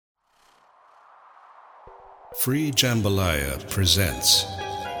Free Jambalaya presents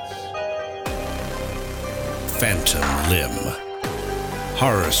Phantom Limb.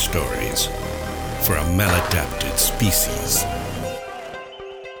 Horror stories for a maladapted species.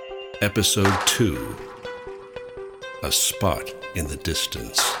 Episode 2. A Spot in the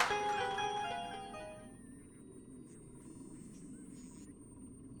Distance.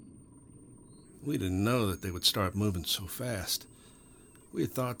 We didn't know that they would start moving so fast. We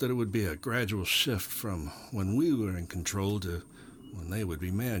thought that it would be a gradual shift from when we were in control to when they would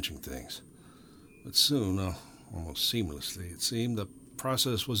be managing things. But soon, almost seamlessly, it seemed the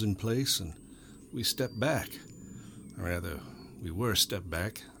process was in place and we stepped back. Or rather, we were stepped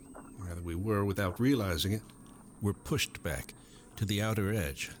back. Or rather, we were, without realizing it, were pushed back to the outer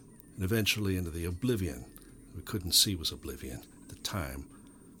edge and eventually into the oblivion we couldn't see was oblivion at the time.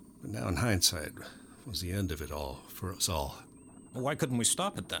 But now in hindsight, was the end of it all for us all. Why couldn't we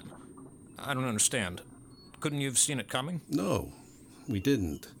stop it then? I don't understand. Couldn't you have seen it coming? No, we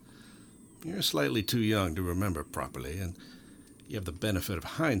didn't. You're slightly too young to remember properly, and you have the benefit of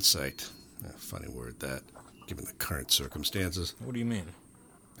hindsight. Funny word, that, given the current circumstances. What do you mean?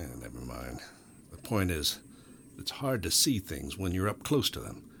 Never mind. The point is, it's hard to see things when you're up close to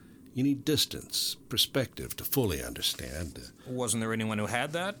them. You need distance, perspective to fully understand. Wasn't there anyone who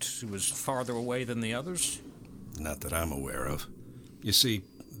had that, who was farther away than the others? Not that I'm aware of. You see,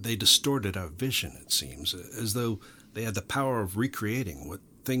 they distorted our vision, it seems, as though they had the power of recreating what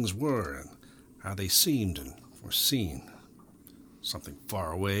things were and how they seemed and were seen. Something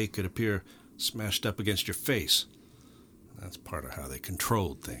far away could appear smashed up against your face. That's part of how they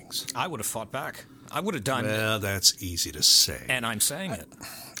controlled things. I would have fought back. I would have done... Well, that's easy to say. And I'm saying it.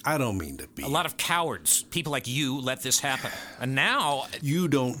 I don't mean to be... A lot of cowards, people like you, let this happen. And now... You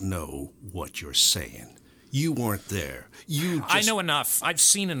don't know what you're saying. You weren't there. I know enough. I've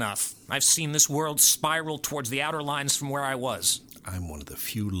seen enough. I've seen this world spiral towards the outer lines from where I was. I'm one of the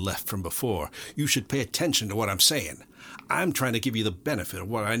few left from before. You should pay attention to what I'm saying. I'm trying to give you the benefit of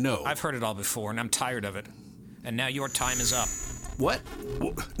what I know. I've heard it all before, and I'm tired of it. And now your time is up. What?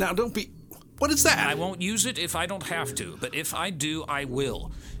 Now, don't be... What is that? I won't use it if I don't have to, but if I do, I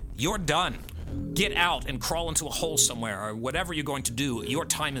will. You're done. Get out and crawl into a hole somewhere, or whatever you're going to do. Your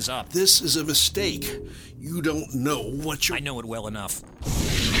time is up. This is a mistake. You don't know what you're... I know it well enough.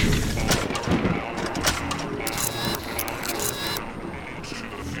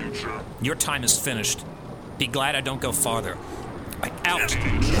 Your time is finished. Be glad I don't go farther. Out!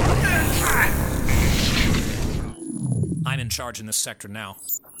 I'm in charge in this sector now.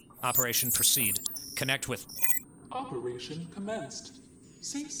 Operation proceed. Connect with... Operation commenced.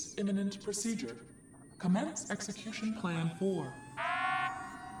 Cease imminent procedure. Commence execution plan 4.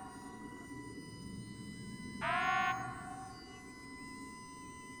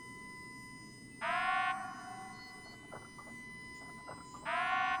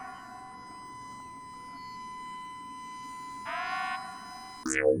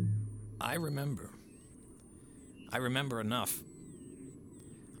 I remember enough.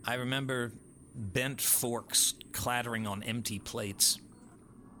 I remember bent forks clattering on empty plates.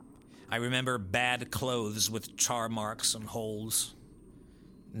 I remember bad clothes with char marks and holes.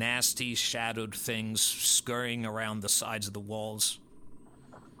 Nasty, shadowed things scurrying around the sides of the walls.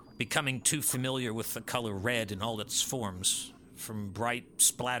 Becoming too familiar with the color red in all its forms, from bright,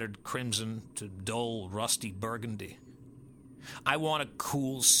 splattered crimson to dull, rusty burgundy. I want a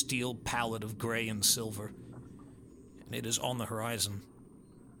cool steel palette of gray and silver, and it is on the horizon.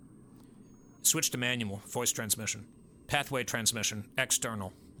 Switch to manual, voice transmission. Pathway transmission,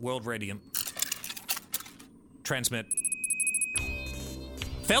 external. World Radiant. Transmit.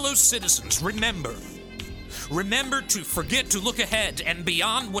 Fellow citizens, remember. Remember to forget to look ahead and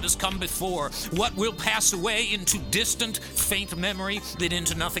beyond what has come before. What will pass away into distant, faint memory, then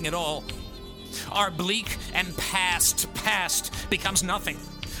into nothing at all. Our bleak and past becomes nothing.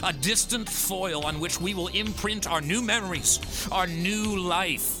 A distant foil on which we will imprint our new memories, our new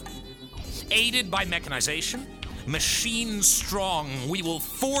life. Aided by mechanization, machine strong, we will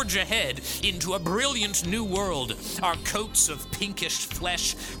forge ahead into a brilliant new world, our coats of pinkish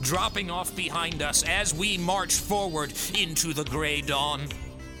flesh dropping off behind us as we march forward into the gray dawn.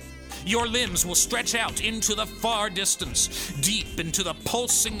 Your limbs will stretch out into the far distance, deep into the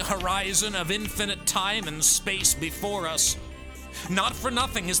pulsing horizon of infinite time and space before us. Not for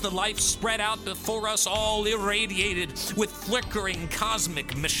nothing is the life spread out before us, all irradiated with flickering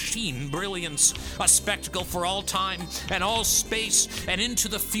cosmic machine brilliance, a spectacle for all time and all space and into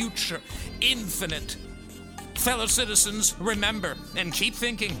the future, infinite. Fellow citizens, remember and keep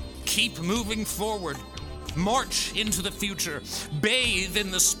thinking, keep moving forward. March into the future, bathe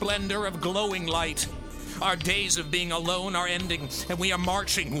in the splendor of glowing light. Our days of being alone are ending, and we are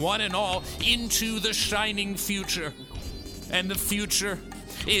marching, one and all, into the shining future. And the future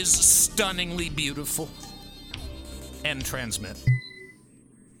is stunningly beautiful. End transmit.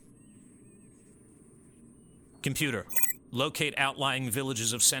 Computer, locate outlying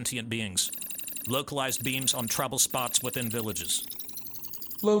villages of sentient beings. Localized beams on trouble spots within villages.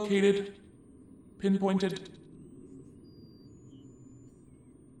 Located. Pinpointed.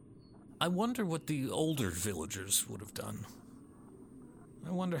 I wonder what the older villagers would have done. I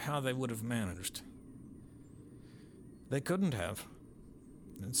wonder how they would have managed. They couldn't have.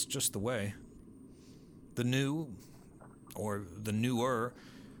 It's just the way. The new, or the newer,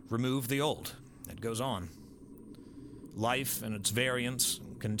 remove the old. It goes on. Life and its variants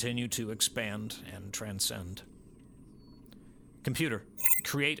continue to expand and transcend. Computer,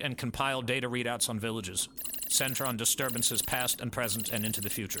 create and compile data readouts on villages. Center on disturbances past and present and into the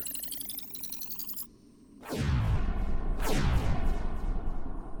future.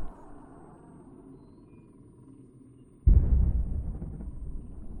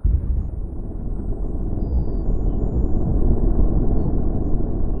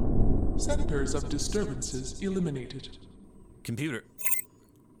 Sectors of disturbances eliminated. Computer,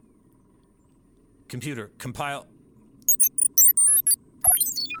 compile.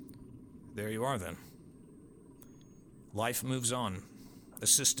 There you are, then. Life moves on,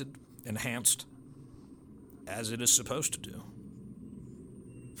 assisted, enhanced, as it is supposed to do.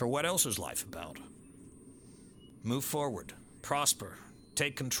 For what else is life about? Move forward, prosper,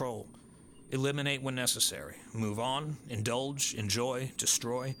 take control, eliminate when necessary, move on, indulge, enjoy,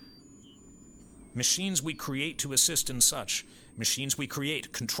 destroy. Machines we create to assist in such. Machines we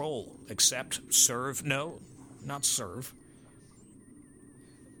create, control, accept, serve. No, not serve.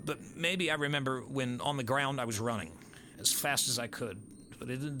 But maybe I remember when on the ground I was running as fast as I could, but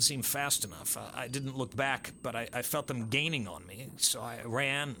it didn't seem fast enough. I didn't look back, but I felt them gaining on me. So I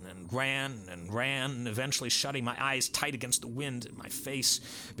ran and ran and ran, and eventually shutting my eyes tight against the wind in my face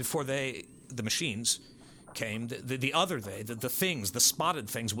before the machines, came. The other they, the things, the spotted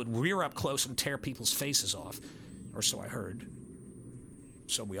things, would rear up close and tear people's faces off. Or so I heard.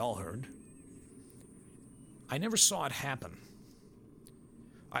 So we all heard. I never saw it happen.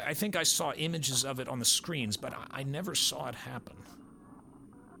 I think I saw images of it on the screens, but I never saw it happen.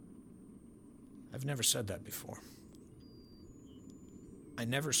 I've never said that before. I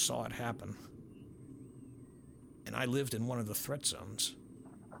never saw it happen. And I lived in one of the threat zones.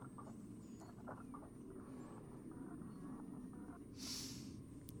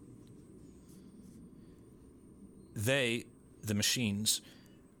 They, the machines,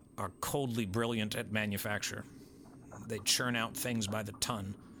 are coldly brilliant at manufacture. They churn out things by the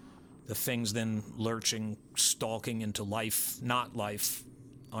ton. The things then lurching, stalking into life, not life,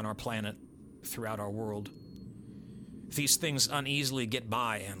 on our planet, throughout our world. These things uneasily get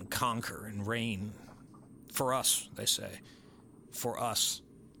by and conquer and reign. For us, they say. For us.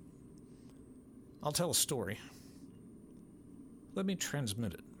 I'll tell a story. Let me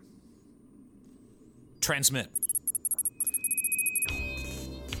transmit it. Transmit.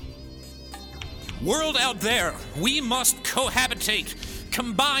 World out there, we must cohabitate,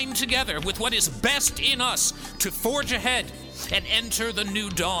 combine together with what is best in us to forge ahead and enter the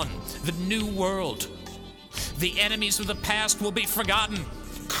new dawn, the new world. The enemies of the past will be forgotten,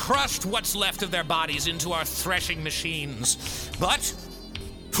 crushed what's left of their bodies into our threshing machines. But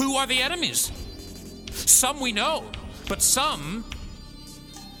who are the enemies? Some we know, but some...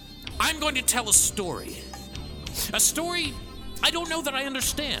 I'm going to tell a story. A story I don't know that I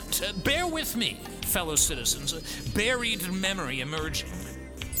understand. Bear with me, fellow citizens. Buried memory emerging.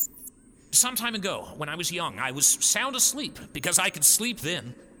 Some time ago, when I was young, I was sound asleep, because I could sleep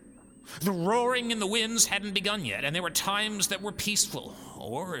then. The roaring in the winds hadn't begun yet, and there were times that were peaceful,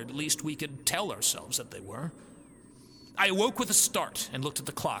 or at least we could tell ourselves that they were. I awoke with a start and looked at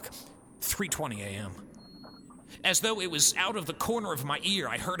the clock. 3:20 a.m. As though it was out of the corner of my ear,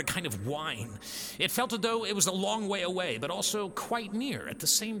 I heard a kind of whine. It felt as though it was a long way away, but also quite near at the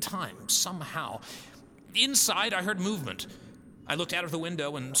same time, somehow. Inside, I heard movement. I looked out of the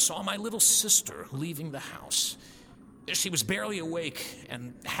window and saw my little sister leaving the house. She was barely awake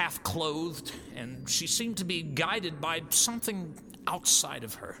and half-clothed, and she seemed to be guided by something outside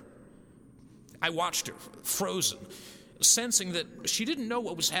of her. I watched her, frozen, sensing that she didn't know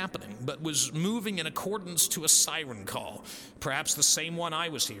what was happening, but was moving in accordance to a siren call, perhaps the same one I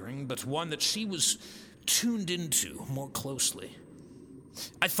was hearing, but one that she was tuned into more closely.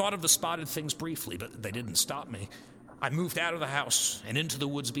 I thought of the spotted things briefly, but they didn't stop me. I moved out of the house and into the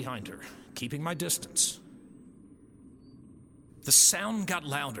woods behind her, keeping my distance. The sound got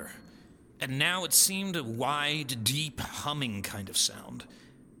louder, and now it seemed a wide, deep humming kind of sound.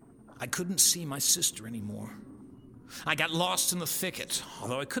 I couldn't see my sister anymore. I got lost in the thicket,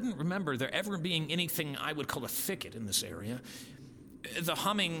 although I couldn't remember there ever being anything I would call a thicket in this area. The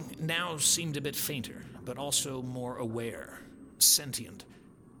humming now seemed a bit fainter, but also more aware, sentient.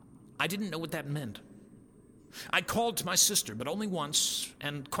 I didn't know what that meant. I called to my sister, but only once,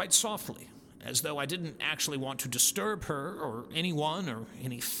 and quite softly, as though I didn't actually want to disturb her or anyone or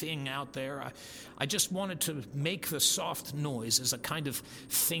anything out there. I just wanted to make the soft noise as a kind of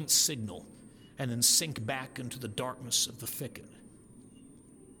faint signal, and then sink back into the darkness of the thicket.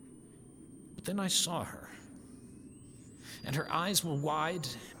 But then I saw her, and her eyes were wide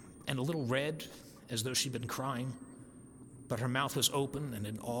and a little red, as though she'd been crying, but her mouth was open and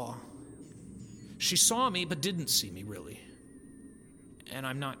in awe. She saw me, but didn't see me, really, and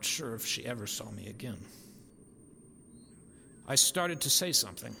I'm not sure if she ever saw me again. I started to say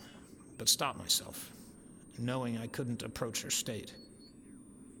something, but stopped myself, knowing I couldn't approach her state.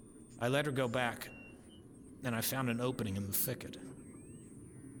 I let her go back, and I found an opening in the thicket.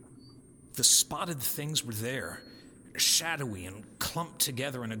 The spotted things were there, shadowy and clumped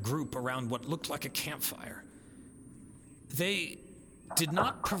together in a group around what looked like a campfire. They did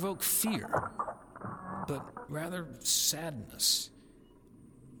not provoke fear, but rather sadness.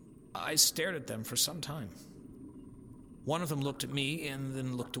 I stared at them for some time. One of them looked at me and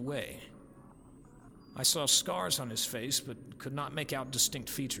then looked away. I saw scars on his face, but could not make out distinct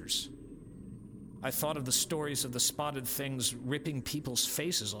features. I thought of the stories of the spotted things ripping people's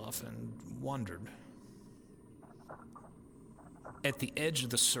faces off and wondered. At the edge of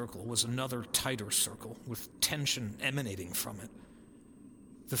the circle was another tighter circle, with tension emanating from it.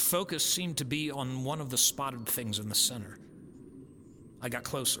 The focus seemed to be on one of the spotted things in the center. I got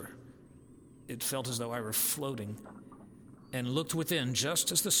closer. It felt as though I were floating, and looked within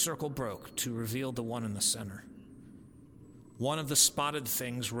just as the circle broke to reveal the one in the center. One of the spotted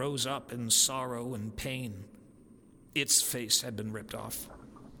things rose up in sorrow and pain. Its face had been ripped off.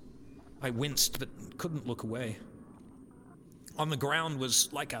 I winced, but couldn't look away. On the ground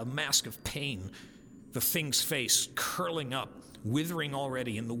was like a mask of pain, the thing's face curling up, withering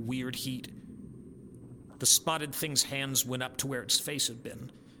already in the weird heat. The spotted thing's hands went up to where its face had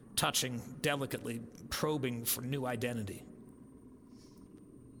been, touching delicately, probing for new identity.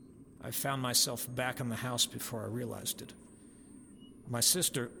 I found myself back in the house before I realized it. My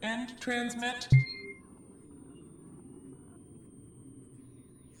sister... End transmit.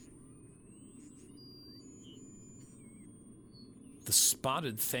 The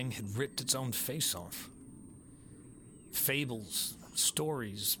spotted thing had ripped its own face off. Fables,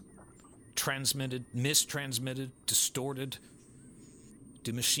 stories, transmitted, mistransmitted, distorted.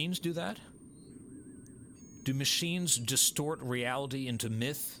 Do machines do that? Do machines distort reality into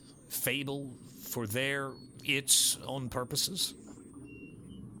myth, fable, for its own purposes?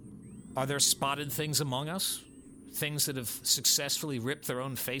 Are there spotted things among us? Things that have successfully ripped their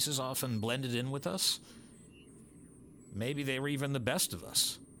own faces off and blended in with us? Maybe they were even the best of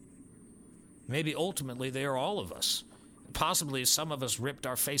us. Maybe ultimately they are all of us. Possibly some of us ripped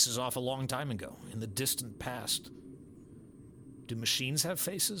our faces off a long time ago, in the distant past. Do machines have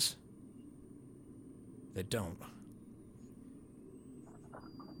faces? They don't.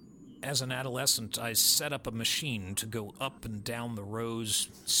 As an adolescent, I set up a machine to go up and down the rows,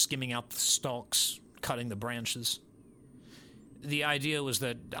 skimming out the stalks, cutting the branches. The idea was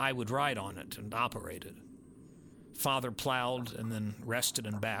that I would ride on it and operate it. Father plowed and then rested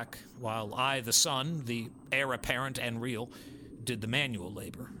and back, while I, the son, the heir apparent and real, did the manual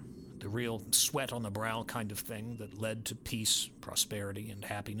labor, the real sweat on the brow kind of thing that led to peace, prosperity, and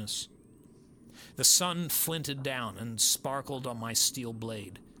happiness. The sun flinted down and sparkled on my steel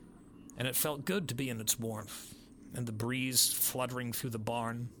blade, and it felt good to be in its warmth, and the breeze fluttering through the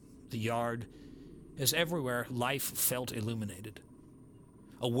barn, the yard, as everywhere life felt illuminated.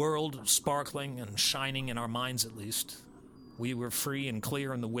 A world sparkling and shining in our minds, at least. We were free and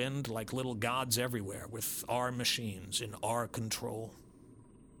clear in the wind like little gods everywhere, with our machines in our control.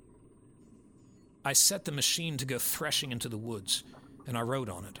 I set the machine to go threshing into the woods, and I rode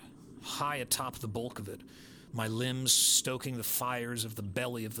on it, high atop the bulk of it, my limbs stoking the fires of the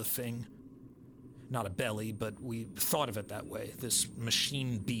belly of the thing. Not a belly, but we thought of it that way, this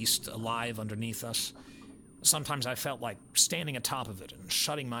machine beast alive underneath us. Sometimes I felt like standing atop of it and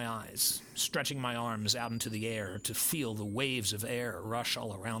shutting my eyes, stretching my arms out into the air to feel the waves of air rush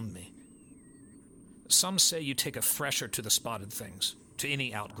all around me. Some say you take a thresher to the spotted things, to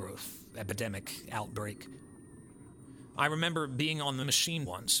any outgrowth, epidemic, outbreak. I remember being on the machine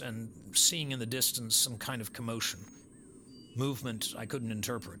once and seeing in the distance some kind of commotion. Movement I couldn't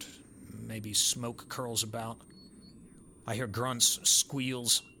interpret. Maybe smoke curls about. I hear grunts,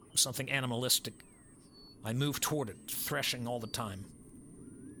 squeals, something animalistic. I move toward it, threshing all the time.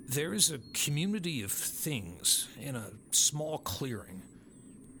 There is a community of things in a small clearing,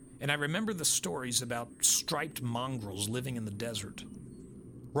 and I remember the stories about striped mongrels living in the desert.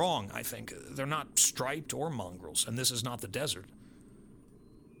 Wrong, I think. They're not striped or mongrels, and this is not the desert.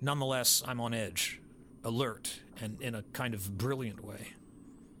 Nonetheless, I'm on edge, alert, and in a kind of brilliant way.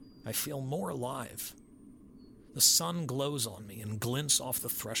 I feel more alive. The sun glows on me and glints off the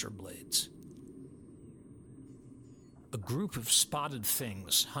thresher blades. A group of spotted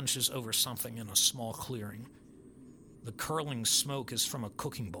things hunches over something in a small clearing. The curling smoke is from a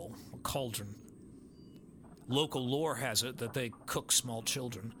cooking bowl, a cauldron. Local lore has it that they cook small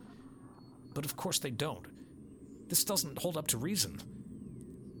children. But of course they don't. This doesn't hold up to reason.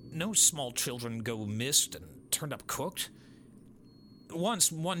 No small children go missed and turned up cooked.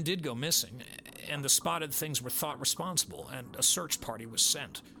 Once one did go missing, and the spotted things were thought responsible, and a search party was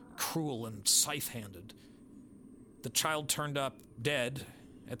sent, cruel and scythe-handed. The child turned up dead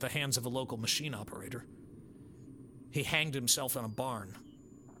at the hands of a local machine operator. He hanged himself in a barn.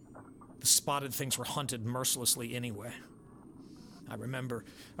 The spotted things were hunted mercilessly anyway. I remember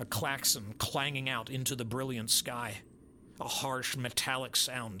a klaxon clanging out into the brilliant sky, a harsh metallic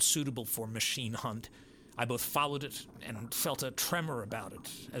sound suitable for machine hunt. I both followed it and felt a tremor about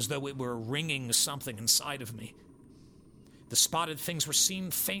it, as though it were ringing something inside of me. The spotted things were seen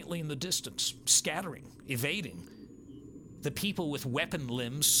faintly in the distance, scattering, evading. The people with weapon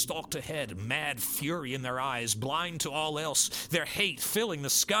limbs stalked ahead, mad fury in their eyes, blind to all else, their hate filling the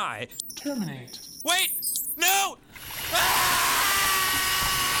sky. Terminate. Wait! No!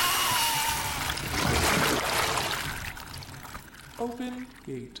 Open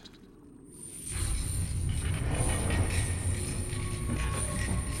gate.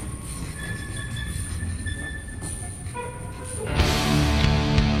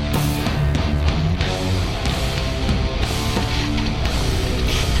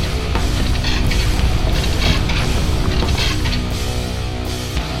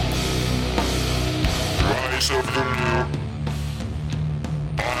 Rise of the new.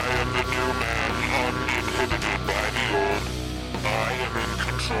 I am the new man, uninhibited by the old. I am in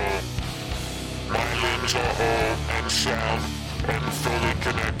control. My limbs are whole and sound and fully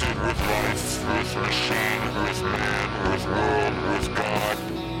connected with life, with machine, with man, with world, with God.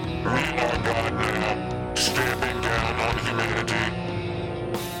 We are God now, stamping down on humanity.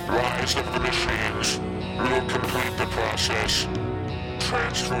 Rise of the machines will complete the process,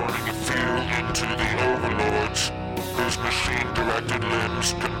 transforming the field into the overlords, whose machine-directed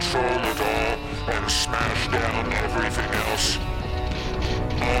limbs control it all and smash down everything else.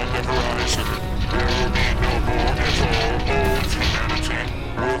 On the horizon, there will be no more at all old humanity,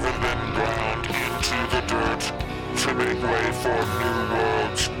 woven and ground into the dirt, to make way for new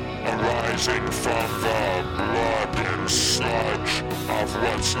worlds, arising from the blood and sludge of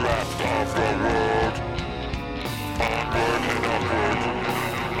what's left of the world. Onward and upward,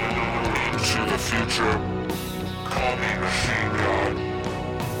 into the future. Call me Machine God.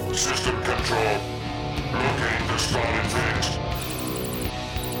 System control. Locate the spotted things.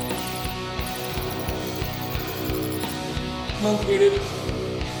 Located.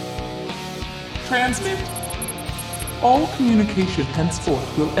 Transmit. All communication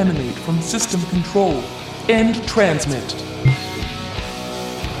henceforth will emanate from system control. End transmit.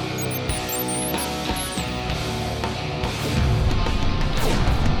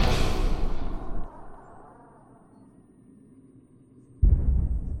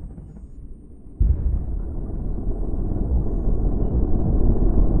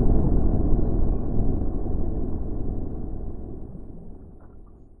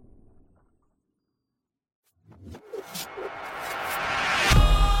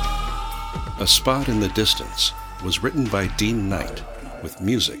 A Spot in the Distance was written by Dean Knight, with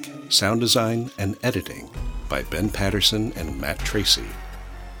music, sound design, and editing by Ben Patterson and Matt Tracy,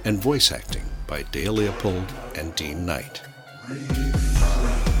 and voice acting by Dale Leopold and Dean Knight.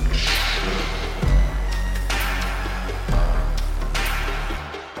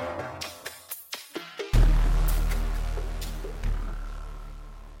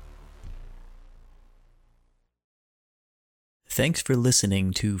 Thanks for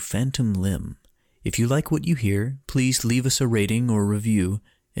listening to Phantom Limb. If you like what you hear, please leave us a rating or review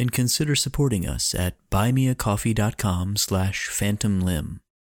and consider supporting us at buymeacoffee.com/phantomlimb.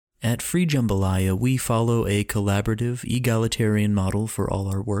 At Free Jambalaya, we follow a collaborative, egalitarian model for all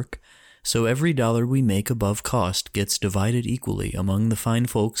our work, so every dollar we make above cost gets divided equally among the fine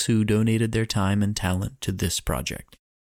folks who donated their time and talent to this project.